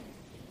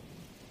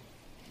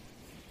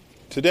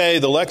Today,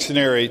 the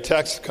lectionary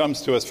text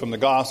comes to us from the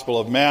Gospel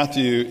of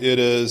Matthew. It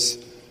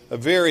is a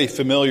very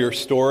familiar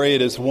story.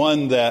 It is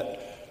one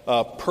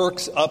that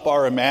perks up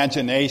our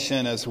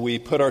imagination as we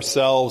put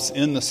ourselves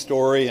in the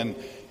story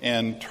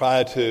and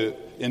try to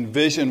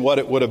envision what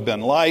it would have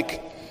been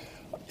like.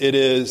 It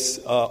is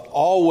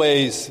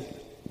always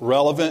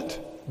relevant,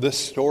 this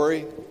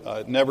story.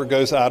 It never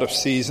goes out of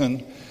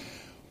season,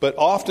 but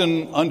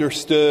often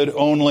understood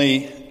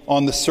only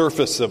on the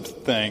surface of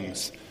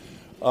things.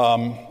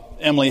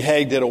 Emily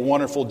Haig did a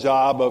wonderful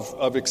job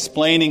of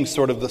explaining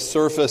sort of the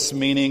surface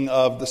meaning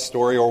of the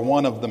story, or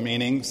one of the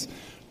meanings,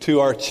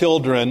 to our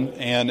children,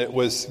 and it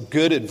was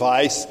good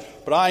advice,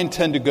 but I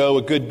intend to go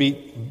a good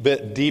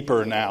bit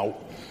deeper now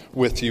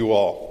with you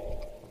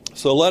all.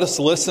 So let us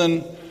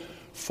listen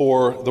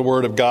for the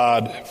Word of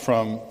God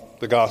from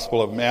the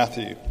Gospel of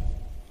Matthew.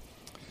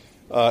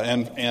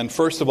 And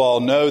first of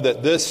all, know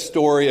that this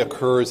story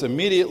occurs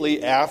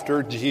immediately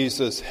after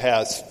Jesus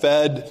has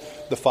fed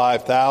the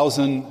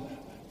 5,000,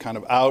 kind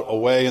of out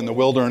away in the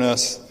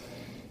wilderness,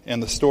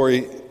 and the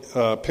story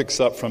picks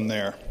up from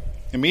there.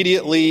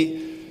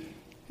 Immediately,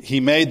 he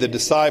made the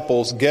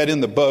disciples get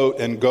in the boat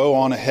and go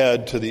on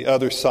ahead to the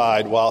other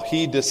side while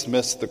he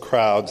dismissed the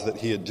crowds that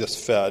he had just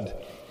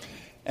fed.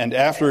 And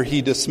after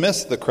he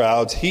dismissed the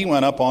crowds, he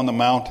went up on the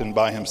mountain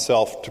by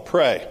himself to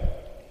pray.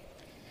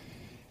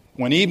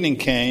 When evening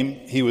came,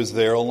 he was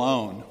there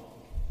alone.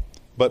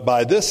 But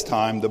by this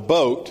time, the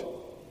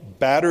boat,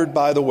 battered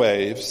by the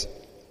waves,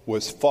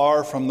 was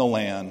far from the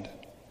land,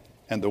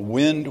 and the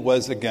wind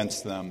was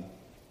against them.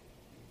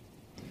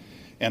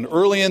 And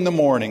early in the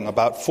morning,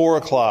 about 4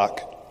 o'clock,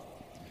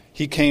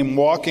 he came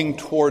walking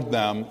toward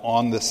them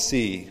on the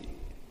sea.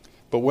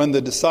 But when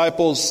the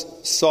disciples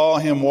saw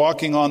him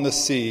walking on the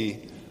sea,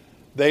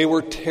 they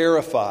were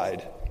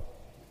terrified,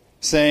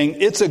 saying,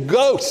 "It's a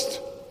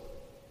ghost!"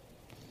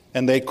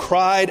 And they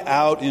cried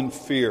out in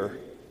fear.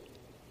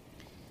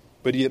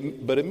 But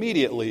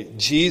immediately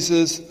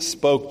Jesus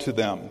spoke to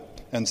them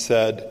and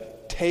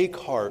said, "Take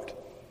heart,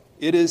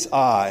 it is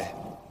I.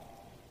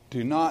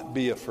 Do not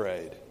be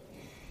afraid."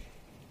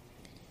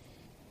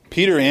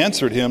 Peter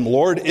answered him,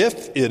 "Lord,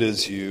 if it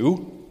is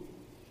you,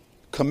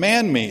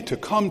 command me to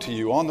come to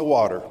you on the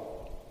water."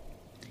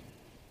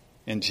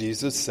 And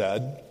Jesus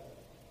said,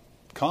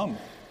 "Come."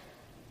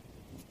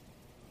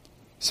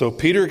 So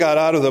Peter got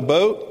out of the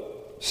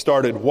boat,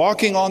 started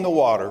walking on the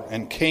water,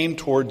 and came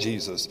toward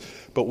Jesus.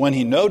 But when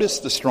he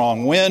noticed the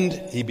strong wind,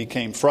 he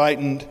became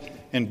frightened,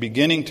 and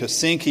beginning to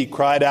sink, he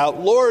cried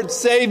out, "Lord,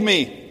 save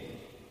me!"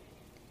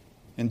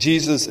 And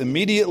Jesus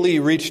immediately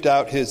reached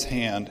out his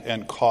hand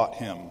and caught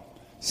him,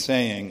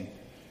 saying,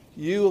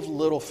 "You of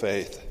little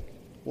faith,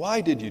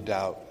 why did you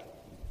doubt?"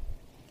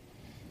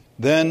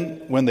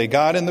 Then, when they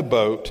got in the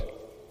boat,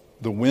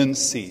 the wind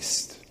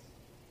ceased.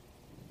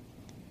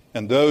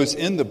 And those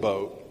in the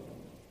boat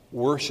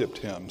worshipped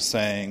him,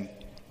 saying,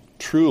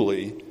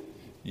 "Truly,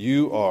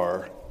 you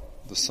are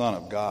the Son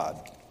of God."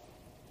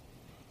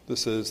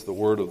 This is the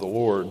word of the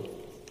Lord.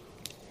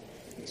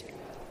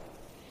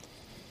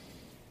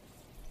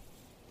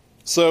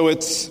 So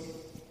it's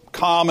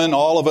common,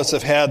 all of us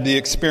have had the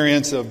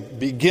experience of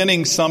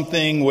beginning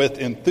something with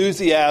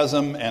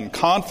enthusiasm and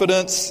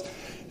confidence,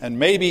 and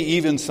maybe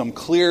even some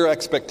clear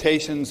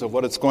expectations of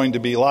what it's going to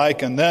be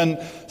like. And then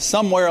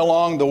somewhere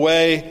along the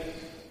way,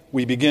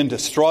 we begin to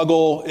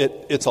struggle.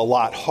 It's a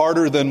lot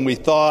harder than we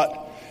thought.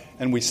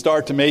 And we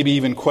start to maybe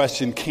even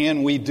question,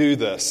 can we do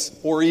this?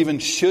 Or even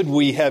should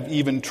we have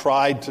even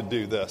tried to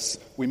do this?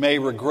 We may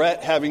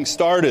regret having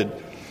started,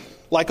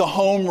 like a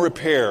home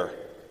repair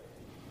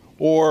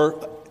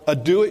or a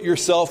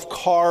do-it-yourself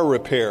car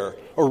repair,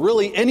 or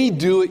really any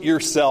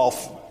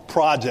do-it-yourself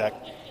project.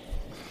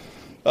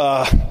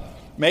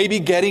 Maybe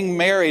getting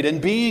married and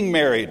being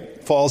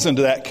married falls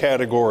into that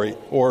category,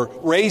 or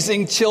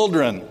raising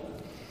children,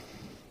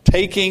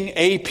 taking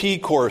AP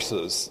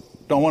courses.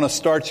 Don't want to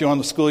start you on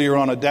the school year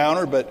on a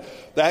downer, but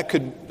that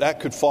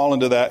could fall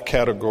into that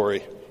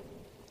category.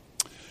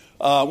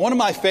 One of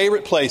my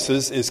favorite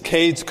places is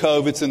Cades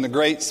Cove. It's in the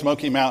Great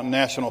Smoky Mountain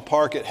National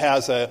Park. It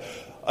has a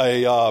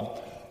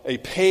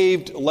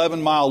paved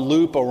 11-mile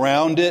loop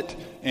around it,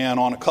 and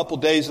on a couple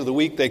days of the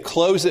week they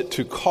close it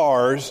to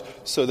cars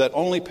so that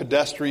only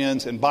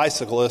pedestrians and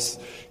bicyclists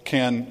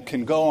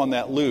can go on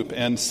that loop.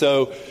 And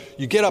so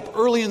you get up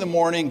early in the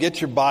morning,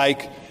 get your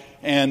bike,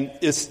 and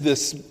it's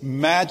this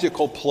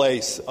magical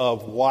place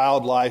of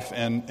wildlife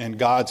and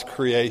God's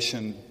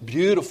creation.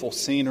 Beautiful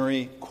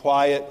scenery,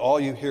 quiet. All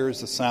you hear is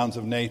the sounds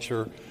of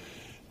nature.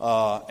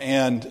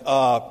 And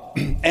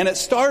it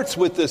starts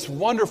with this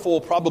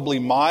wonderful, probably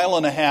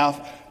 1.5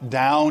 miles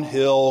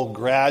downhill,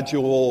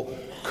 gradual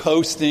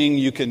coasting.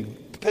 You can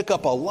pick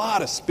up a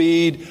lot of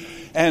speed,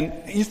 and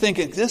you think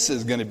this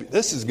is going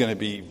to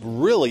be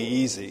really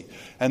easy.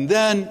 And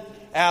then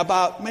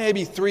about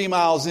maybe 3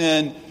 miles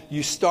in,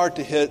 you start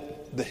to hit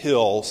the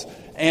hills,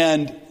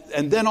 and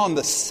then on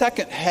the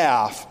second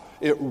half,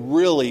 it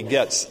really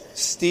gets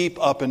steep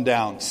up and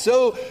down.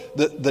 So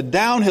the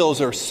downhills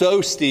are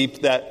so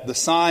steep that the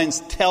signs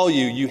tell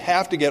you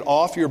have to get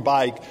off your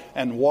bike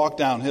and walk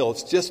downhill.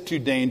 It's just too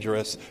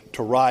dangerous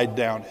to ride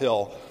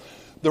downhill.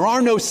 There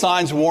are no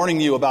signs warning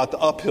you about the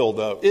uphill,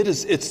 though.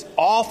 It's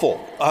awful.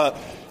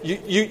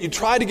 You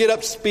try to get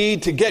up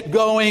speed to get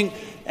going,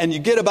 and you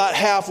get about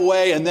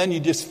halfway, and then you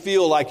just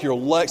feel like your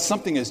legs,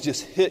 something has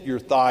just hit your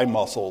thigh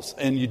muscles,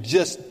 and you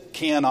just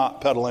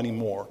cannot pedal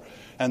anymore.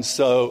 And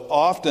so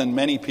often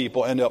many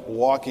people end up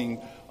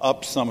walking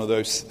up some of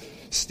those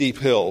steep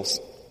hills.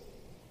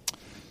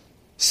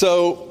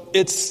 So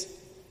it's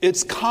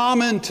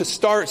common to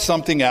start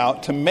something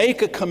out, to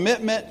make a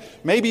commitment,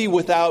 maybe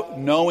without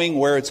knowing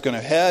where it's going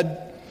to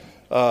head,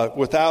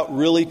 without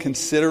really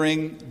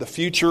considering the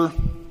future.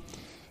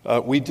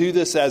 We do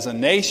this as a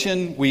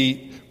nation.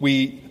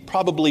 We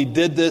probably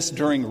did this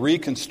during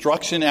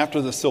Reconstruction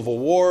after the Civil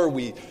War.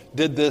 We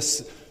did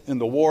this in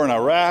the war in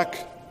Iraq.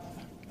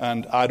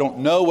 And I don't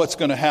know what's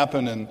going to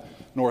happen in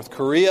North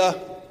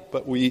Korea,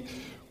 but we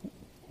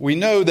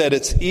know that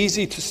it's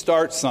easy to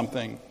start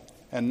something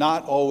and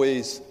not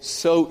always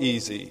so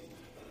easy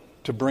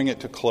to bring it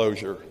to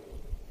closure.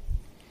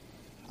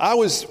 I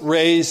was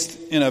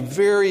raised in a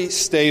very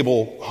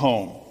stable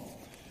home.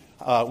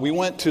 We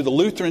went to the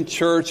Lutheran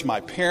church. My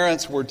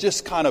parents were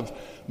just kind of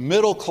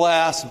middle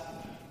class,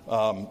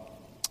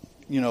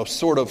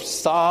 sort of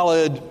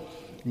solid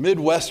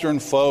Midwestern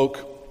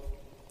folk.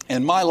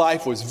 And my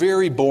life was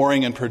very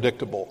boring and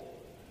predictable.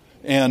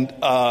 And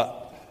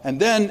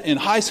then in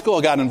high school,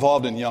 I got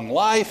involved in Young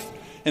Life,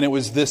 and it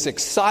was this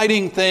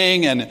exciting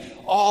thing, and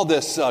all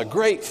this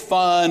great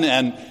fun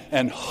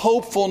and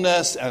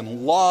hopefulness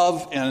and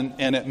love,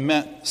 and it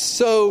meant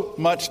so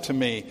much to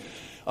me.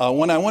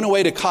 When I went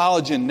away to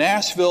college in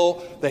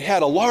Nashville, they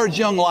had a large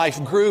Young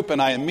Life group,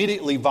 and I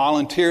immediately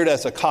volunteered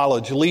as a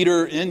college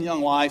leader in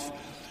Young Life.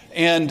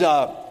 And,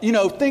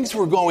 things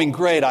were going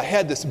great. I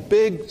had this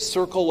big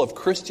circle of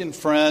Christian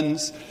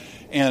friends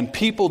and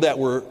people that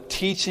were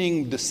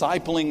teaching,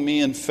 discipling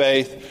me in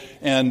faith.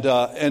 And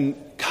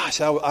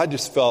gosh, I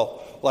just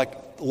felt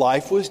like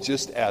life was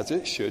just as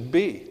it should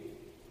be.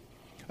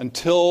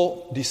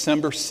 Until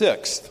December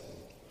 6th,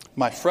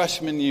 my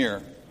freshman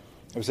year.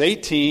 I was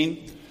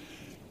 18.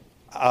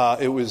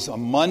 It was a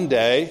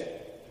Monday.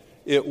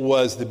 It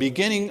was the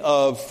beginning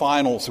of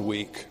finals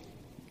week.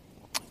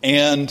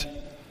 And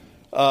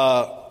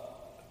I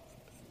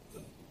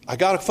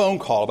got a phone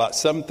call about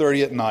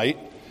 7:30 at night,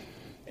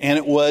 and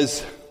it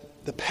was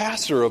the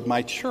pastor of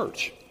my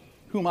church,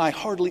 whom I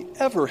hardly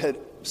ever had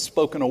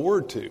spoken a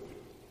word to.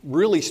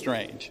 Really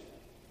strange.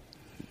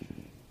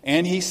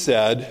 And he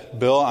said,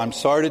 "Bill, I'm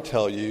sorry to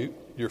tell you,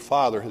 your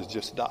father has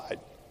just died.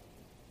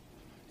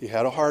 He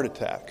had a heart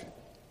attack."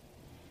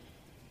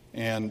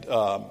 And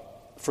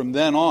from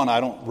then on, I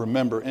don't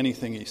remember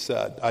anything he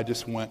said. I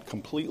just went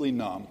completely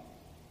numb.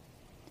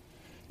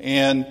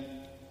 And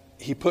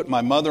he put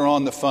my mother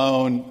on the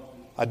phone.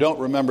 I don't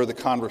remember the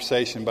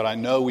conversation, but I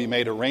know we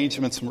made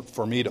arrangements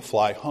for me to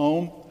fly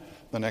home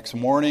the next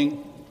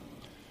morning.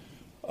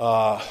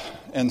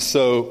 And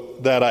so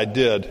that I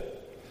did.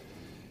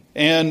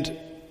 And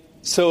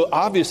so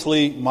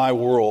obviously my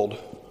world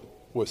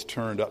was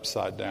turned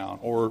upside down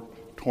or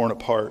torn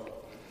apart.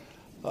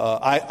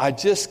 I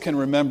just can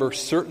remember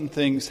certain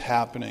things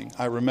happening.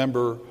 I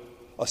remember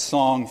a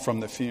song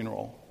from the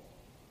funeral.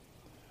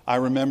 I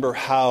remember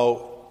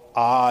how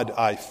odd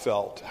I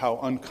felt, how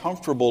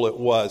uncomfortable it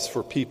was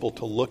for people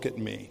to look at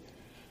me.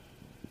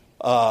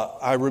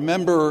 I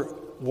remember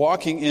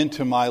walking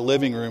into my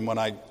living room when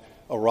I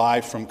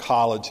arrived from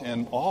college,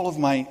 and all of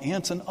my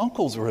aunts and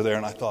uncles were there,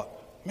 and I thought,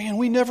 man,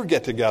 we never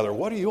get together.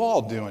 What are you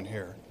all doing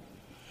here?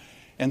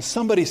 And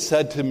somebody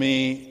said to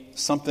me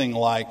something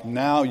like,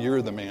 now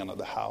you're the man of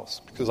the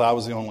house, because I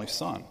was the only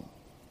son.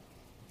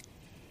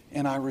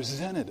 And I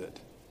resented it.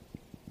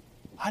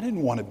 I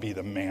didn't want to be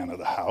the man of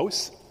the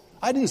house.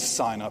 I didn't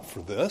sign up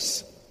for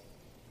this.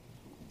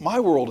 My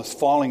world is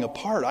falling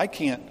apart. I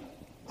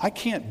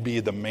can't be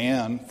the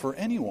man for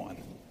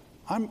anyone.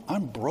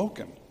 I'm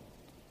broken.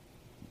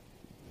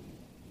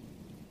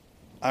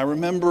 I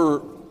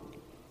remember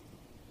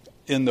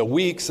in the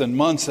weeks and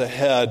months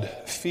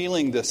ahead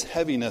feeling this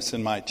heaviness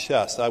in my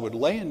chest. I would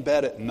lay in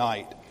bed at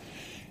night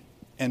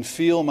and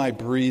feel my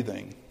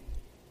breathing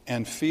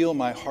and feel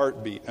my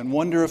heartbeat and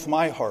wonder if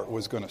my heart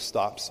was going to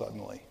stop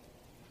suddenly.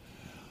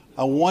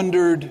 I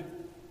wondered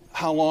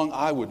how long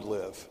I would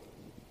live.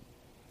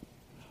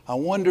 I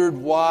wondered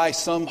why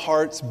some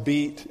hearts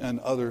beat and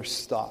others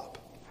stop.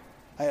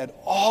 I had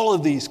all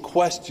of these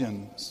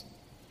questions,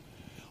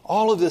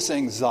 all of this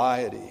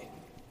anxiety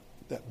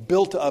that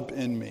built up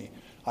in me.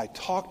 I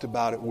talked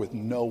about it with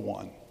no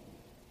one.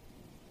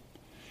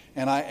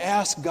 And I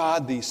asked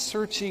God these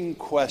searching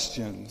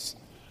questions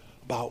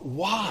about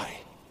why,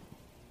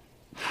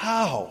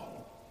 how.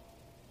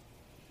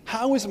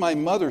 How is my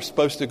mother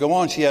supposed to go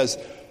on? She has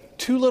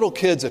 2 little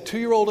kids, a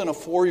 2-year-old and a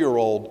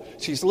 4-year-old.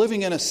 She's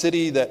living in a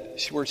city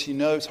where she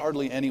knows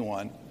hardly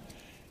anyone.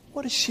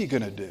 What is she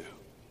going to do?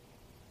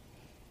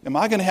 Am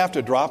I going to have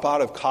to drop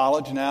out of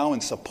college now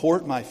and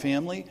support my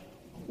family?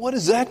 What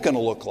is that going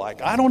to look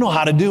like? I don't know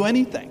how to do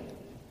anything.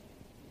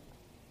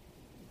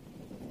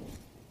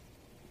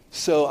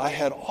 So I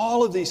had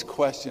all of these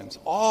questions,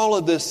 all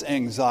of this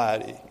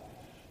anxiety,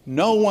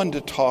 no one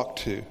to talk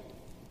to,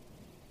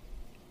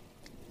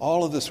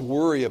 all of this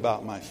worry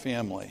about my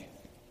family,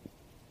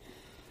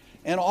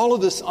 and all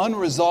of this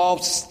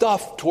unresolved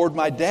stuff toward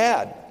my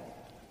dad,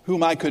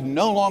 whom I could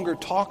no longer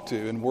talk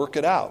to and work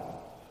it out.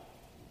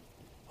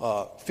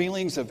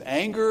 Feelings of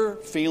anger,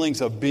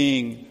 feelings of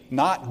being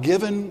not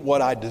given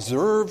what I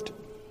deserved,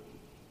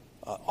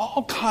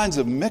 all kinds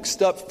of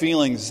mixed up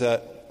feelings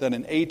that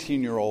an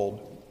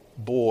 18-year-old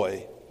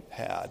boy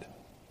had.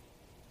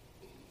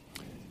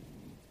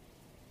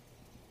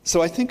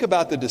 So I think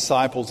about the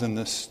disciples in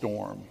this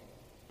storm.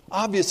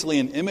 Obviously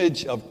an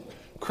image of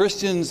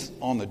Christians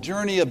on the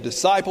journey of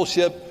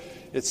discipleship.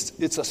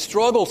 It's a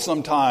struggle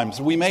sometimes.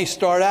 We may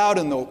start out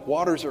and the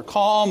waters are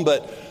calm,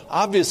 but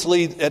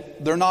obviously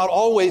they're not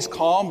always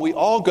calm. We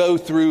all go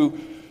through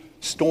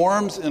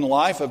storms in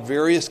life of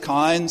various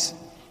kinds.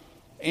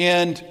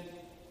 And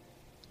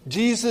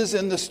Jesus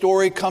in the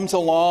story comes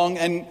along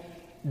and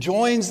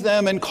joins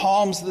them and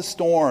calms the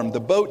storm. The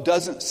boat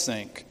doesn't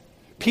sink.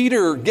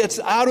 Peter gets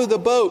out of the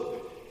boat.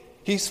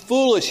 He's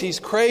foolish, he's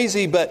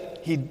crazy,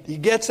 but he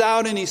gets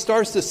out and he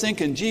starts to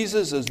sink, and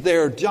Jesus is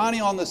there,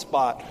 Johnny on the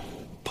spot,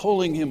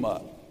 pulling him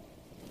up.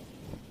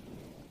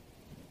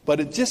 But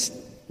it just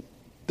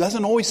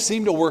doesn't always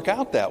seem to work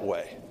out that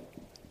way.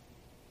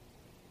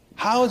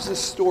 How is this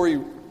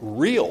story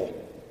real?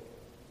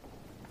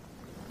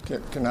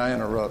 Can I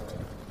interrupt?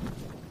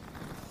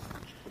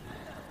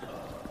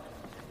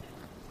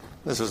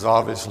 This is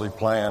obviously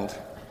planned.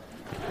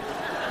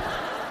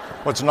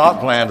 What's not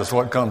planned is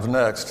what comes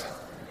next.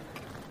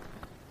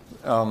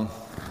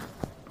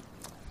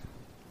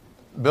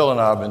 Bill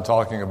and I have been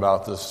talking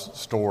about this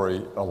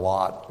story a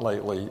lot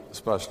lately,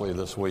 especially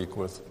this week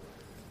with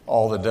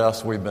all the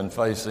deaths we've been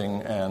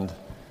facing, and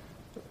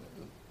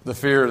the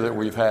fear that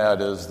we've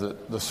had is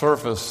that the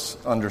surface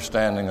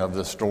understanding of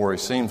this story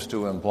seems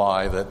to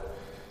imply that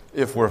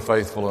if we're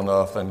faithful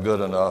enough and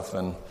good enough,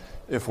 and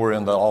if we're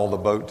in all the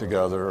boat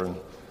together, and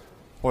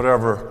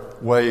whatever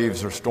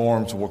waves or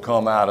storms will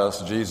come at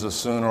us, Jesus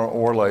sooner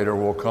or later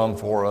will come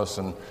for us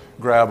and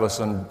grab us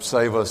and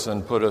save us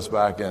and put us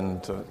back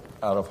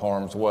out of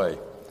harm's way.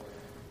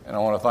 And I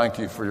want to thank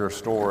you for your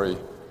story,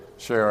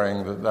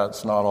 sharing that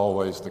that's not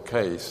always the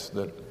case,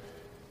 that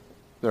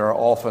there are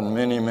often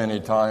many, many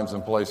times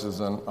and places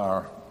in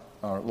our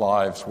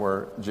lives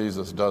where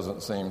Jesus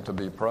doesn't seem to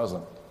be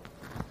present.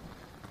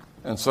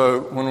 And so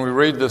when we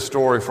read this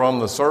story from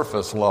the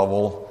surface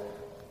level,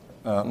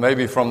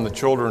 maybe from the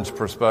children's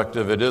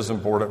perspective, it is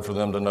important for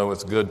them to know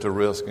it's good to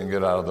risk and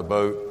get out of the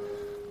boat.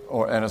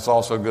 And it's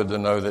also good to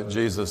know that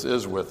Jesus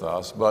is with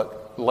us.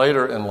 But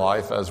later in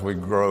life, as we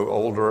grow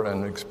older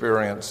and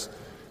experience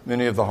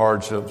many of the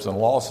hardships and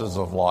losses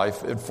of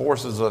life, it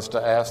forces us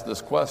to ask this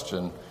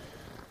question: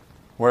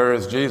 where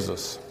is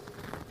Jesus?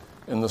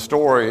 In the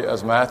story,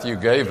 as Matthew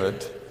gave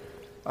it,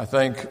 I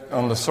think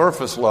on the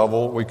surface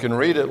level, we can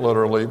read it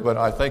literally, but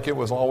I think it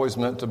was always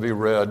meant to be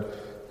read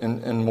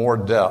in more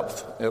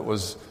depth. It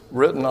was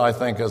written, I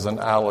think, as an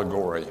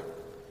allegory.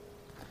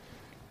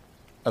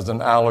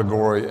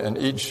 And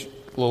each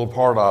little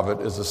part of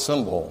it is a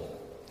symbol.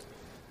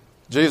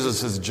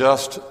 Jesus has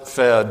just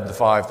fed the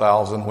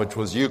 5,000, which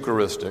was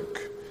Eucharistic.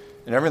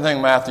 And everything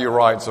Matthew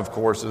writes, of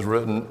course, is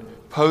written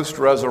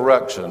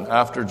post-resurrection,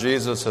 after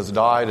Jesus has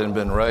died and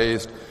been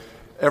raised.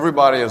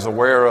 Everybody is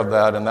aware of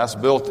that, and that's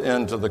built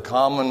into the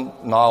common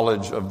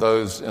knowledge of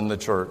those in the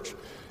church.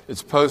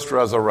 It's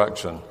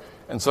post-resurrection.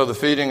 And so the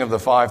feeding of the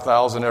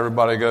 5,000,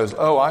 everybody goes,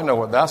 oh, I know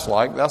what that's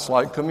like. That's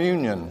like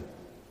communion.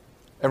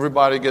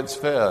 Everybody gets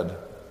fed. And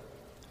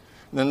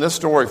then this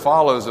story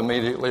follows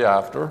immediately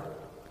after.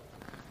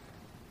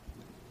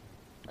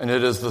 And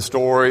it is the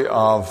story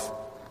of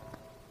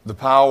the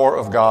power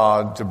of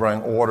God to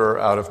bring order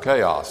out of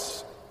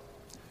chaos.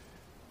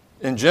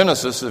 In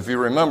Genesis, if you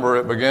remember,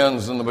 it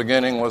begins, in the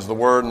beginning was the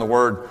Word, and the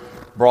Word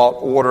brought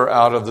order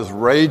out of this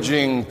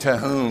raging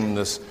Tehom,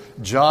 this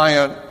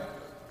giant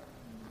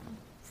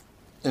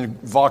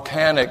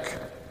volcanic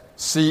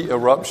sea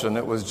eruption.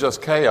 It was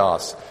just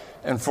chaos.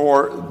 And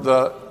for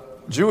the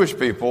Jewish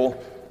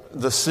people,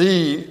 the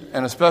sea,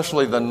 and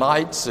especially the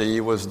night sea,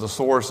 was the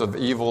source of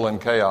evil and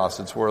chaos.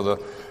 It's where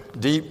the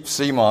deep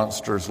sea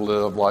monsters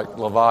live, like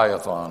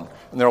Leviathan.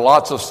 And there are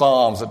lots of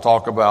psalms that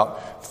talk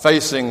about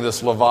facing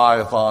this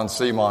Leviathan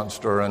sea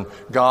monster, and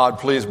God,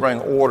 please bring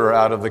order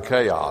out of the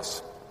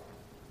chaos.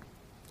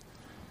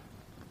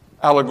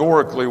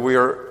 Allegorically, we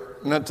are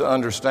meant to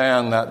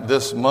understand that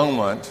this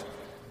moment,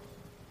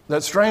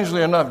 that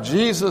strangely enough,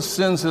 Jesus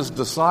sends his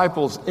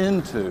disciples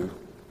into.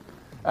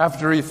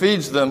 After he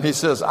feeds them, he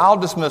says, I'll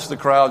dismiss the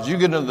crowds, you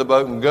get into the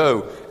boat and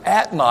go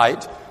at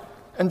night.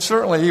 And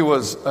certainly he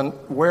was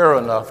aware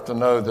enough to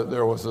know that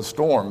there was a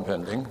storm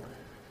pending.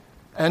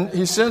 And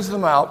he sends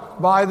them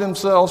out by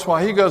themselves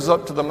while he goes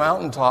up to the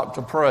mountaintop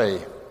to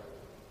pray.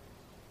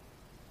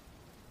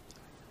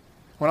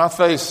 When I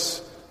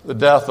face the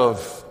death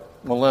of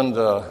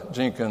Melinda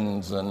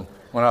Jenkins, and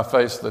when I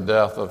face the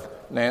death of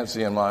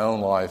Nancy in my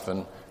own life,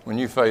 and when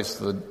you face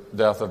the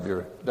death of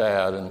your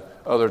dad and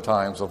other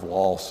times of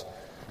loss,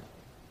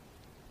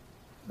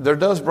 there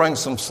does bring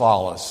some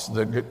solace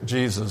that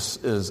Jesus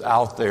is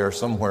out there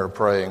somewhere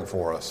praying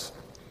for us.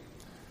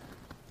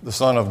 The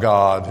Son of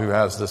God who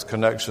has this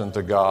connection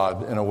to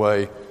God in a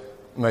way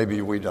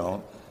maybe we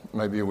don't,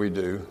 maybe we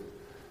do,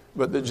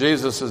 but that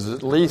Jesus is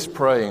at least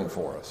praying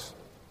for us.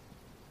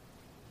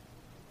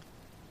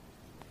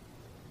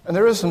 And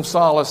there is some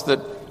solace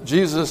that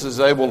Jesus is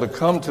able to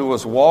come to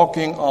us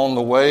walking on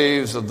the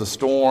waves of the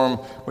storm,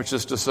 which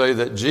is to say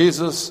that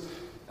Jesus,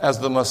 as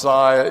the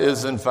Messiah,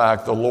 is in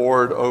fact the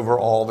Lord over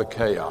all the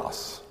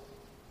chaos.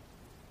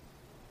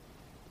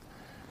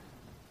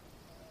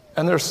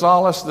 And there's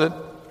solace that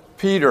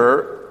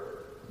Peter,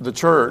 the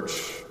church,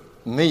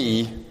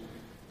 me,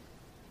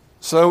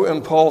 so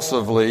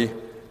impulsively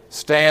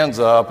stands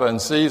up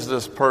and sees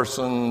this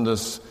person,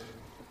 this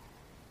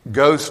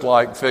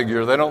ghost-like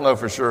figure. They don't know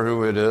for sure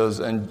who it is.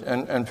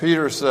 And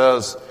Peter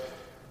says,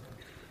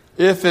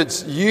 if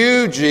it's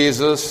you,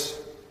 Jesus,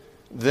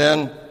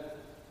 then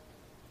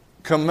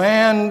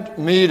command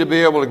me to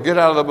be able to get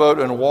out of the boat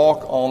and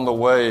walk on the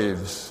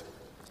waves.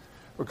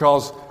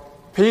 Because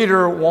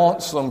Peter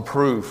wants some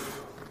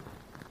proof.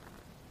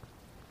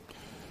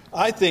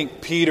 I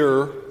think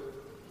Peter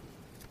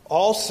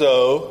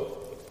also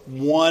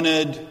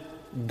wanted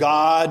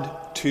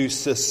God to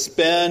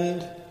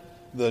suspend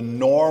the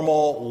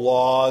normal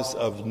laws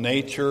of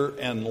nature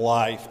and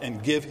life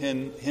and give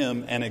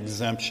him an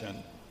exemption.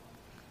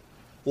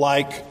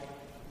 Like,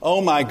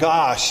 oh my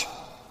gosh,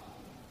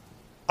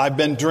 I've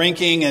been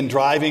drinking and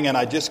driving and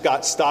I just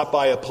got stopped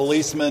by a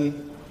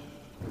policeman.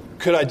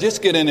 Could I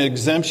just get an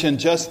exemption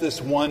just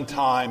this one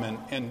time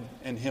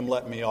and him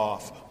let me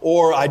off?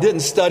 Or I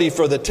didn't study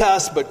for the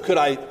test, but could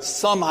I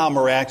somehow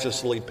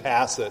miraculously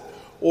pass it?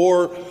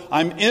 Or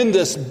I'm in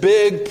this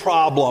big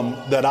problem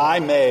that I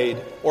made,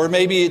 or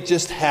maybe it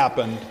just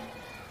happened.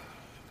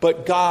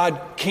 But God,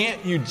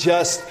 can't you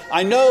just,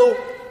 I know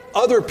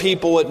other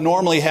people it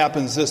normally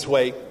happens this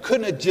way.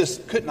 Couldn't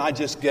I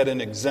just get an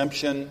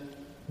exemption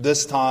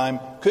this time?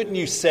 Couldn't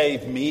you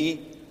save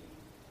me?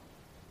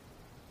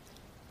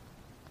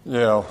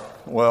 Yeah,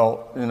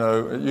 well,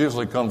 it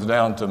usually comes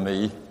down to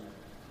me.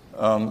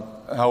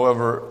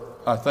 However,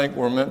 I think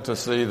we're meant to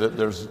see that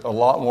there's a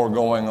lot more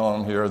going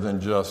on here than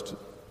just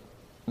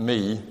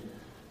me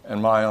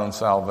and my own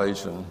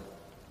salvation.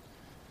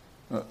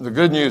 The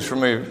good news for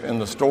me in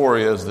the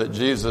story is that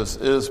Jesus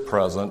is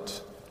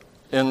present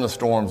in the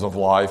storms of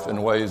life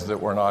in ways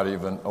that we're not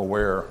even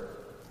aware.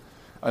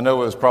 I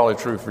know it was probably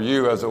true for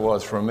you as it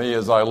was for me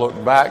as I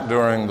look back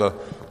during the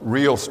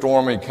real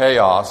stormy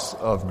chaos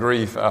of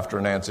grief after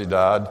Nancy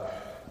died.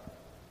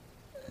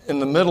 In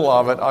the middle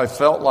of it, I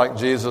felt like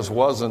Jesus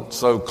wasn't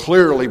so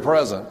clearly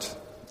present,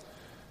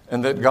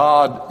 and that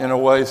God, in a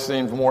way,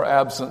 seemed more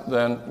absent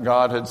than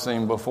God had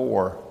seemed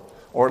before,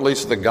 or at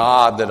least the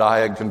God that I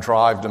had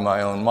contrived in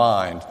my own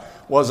mind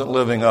wasn't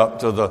living up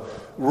to the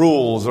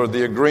rules or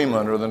the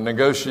agreement or the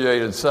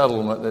negotiated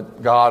settlement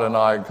that God and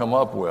I had come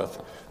up with.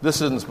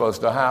 This isn't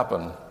supposed to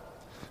happen.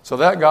 So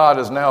that God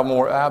is now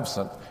more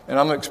absent, and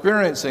I'm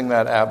experiencing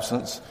that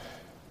absence.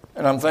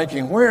 And I'm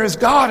thinking, where is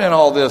God in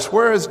all this?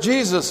 Where is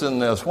Jesus in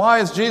this? Why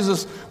is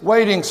Jesus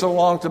waiting so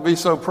long to be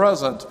so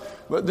present?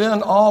 But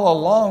then all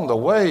along the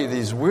way,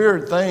 these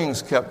weird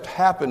things kept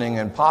happening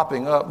and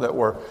popping up that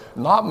were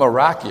not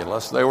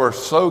miraculous. They were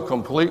so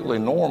completely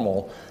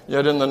normal.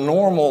 Yet in the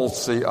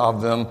normalcy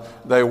of them,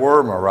 they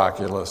were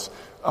miraculous.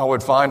 I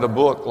would find a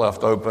book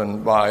left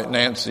open by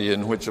Nancy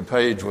in which a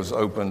page was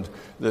opened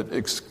that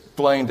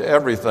explained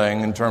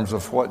everything in terms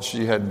of what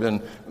she had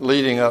been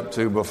leading up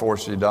to before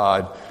she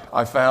died.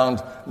 I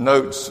found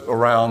notes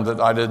around that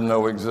I didn't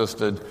know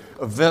existed.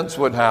 Events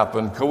would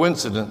happen,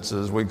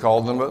 coincidences we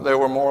called them, but they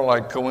were more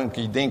like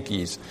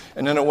coinky-dinkies.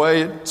 And in a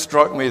way it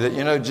struck me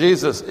that,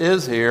 Jesus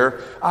is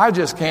here, I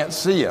just can't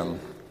see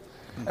him.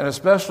 And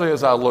especially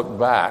as I look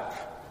back,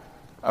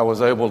 I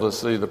was able to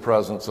see the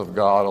presence of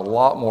God a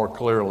lot more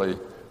clearly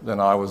than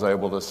I was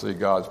able to see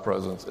God's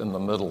presence in the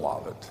middle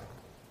of it.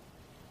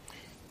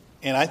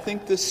 And I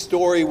think this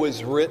story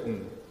was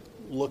written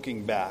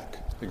looking back.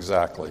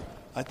 Exactly.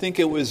 I think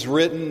it was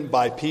written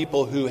by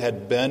people who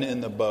had been in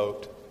the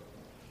boat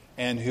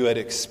and who had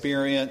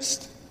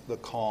experienced the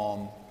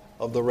calm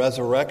of the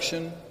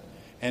resurrection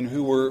and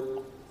who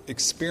were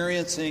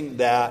experiencing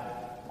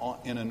that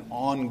in an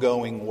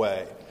ongoing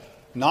way.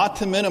 Not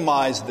to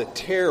minimize the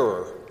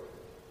terror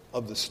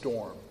of the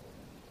storm.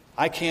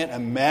 I can't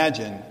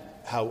imagine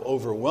how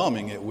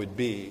overwhelming it would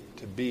be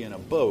to be in a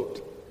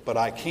boat, but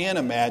I can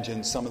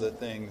imagine some of the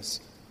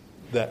things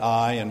that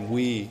I and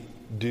we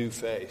do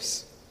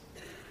face.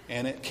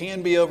 And it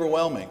can be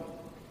overwhelming.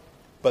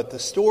 But the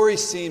story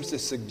seems to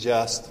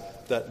suggest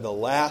that the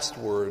last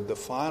word, the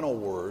final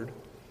word,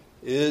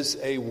 is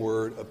a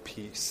word of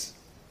peace,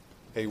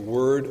 a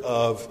word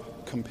of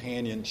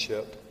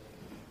companionship,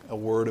 a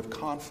word of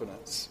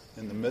confidence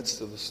in the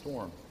midst of the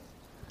storm.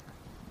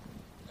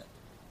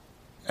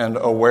 and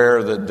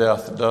aware that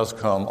death does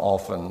come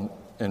often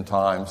in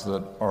times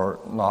that are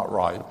not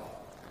right.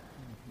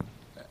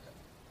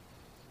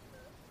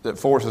 That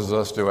forces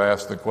us to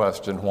ask the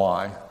question,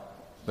 why,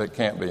 that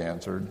can't be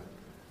answered,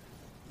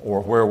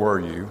 or where were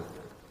you?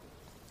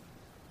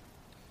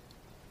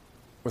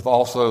 With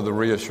also the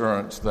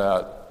reassurance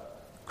that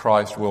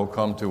Christ will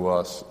come to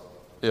us,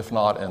 if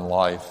not in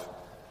life,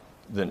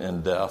 then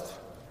in death,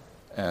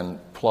 and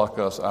pluck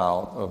us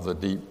out of the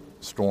deep,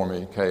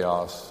 stormy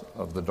chaos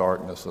of the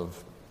darkness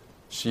of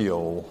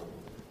Sheol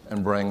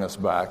and bring us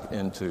back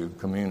into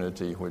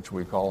community, which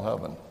we call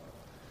heaven.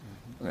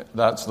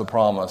 That's the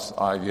promise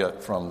I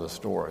get from the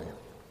story.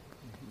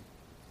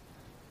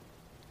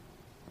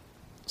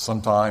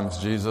 Sometimes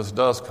Jesus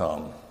does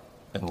come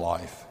in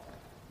life,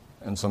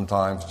 and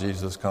sometimes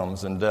Jesus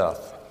comes in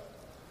death.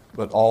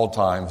 But all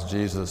times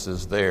Jesus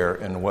is there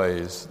in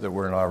ways that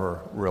we're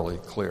never really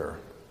clear.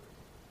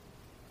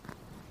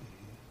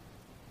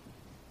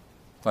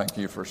 Thank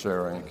you for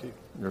sharing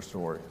your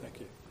story. Thank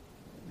you.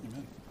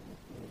 Amen.